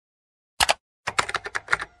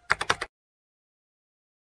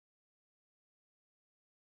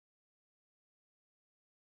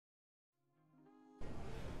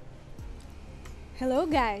Hello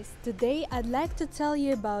guys, today I'd like to tell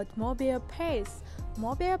you about Mobio Pals.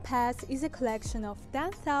 Mobio Pals is a collection of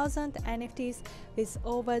 10,000 NFTs with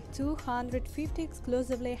over 250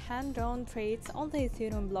 exclusively hand-drawn traits on the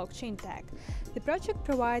Ethereum Blockchain tag. The project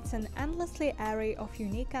provides an endlessly array of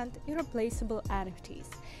unique and irreplaceable NFTs.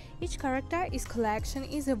 Each character in collection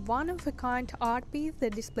is a one-of-a-kind art piece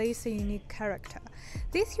that displays a unique character.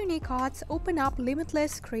 These unique arts open up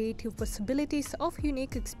limitless creative possibilities of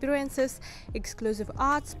unique experiences, exclusive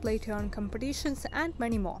arts, play-to-earn competitions, and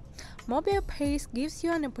many more. Mobio Pals gives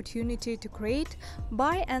you an opportunity to create,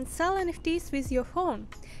 buy, and sell NFTs with your phone.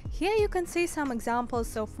 Here you can see some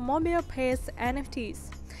examples of Mobio Pals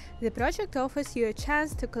NFTs. The project offers you a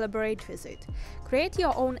chance to collaborate with it. Create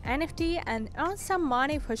your own NFT and earn some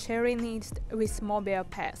money for sharing it with Mobio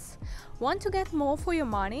Pals. Want to get more for your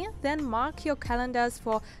money? Then mark your calendars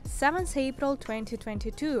for 7th April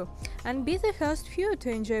 2022 and be the first few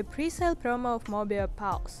to enjoy pre-sale promo of Mobio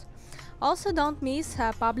Pals. Also, don't miss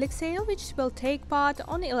a public sale which will take part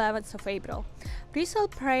on 11th of April. Pre-sale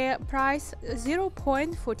price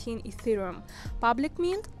 0.14 Ethereum, public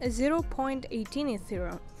mint 0.18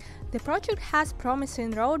 Ethereum. The project has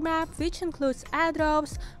promising roadmap which includes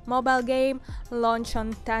airdrops, mobile game, launch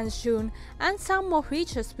on 10th June, and some more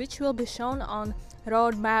features which will be shown on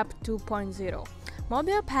Roadmap 2.0.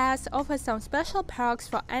 Mobio Pals offers some special perks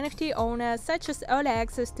for NFT owners such as early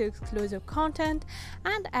access to exclusive content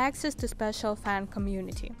and access to special fan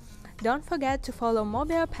community. Don't forget to follow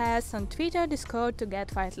Mobio Pals on Twitter, Discord to get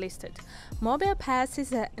whitelisted. Mobio Pals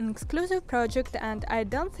is an exclusive project and I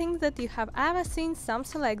don't think that you have ever seen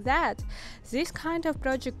something like that. This kind of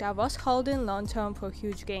project I was holding long term for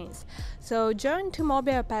huge gains. So join to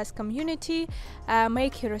Mobio Pals community,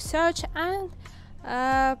 make your research and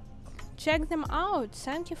check them out.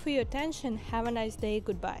 Thank you for your attention. Have a nice day.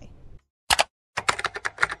 Goodbye.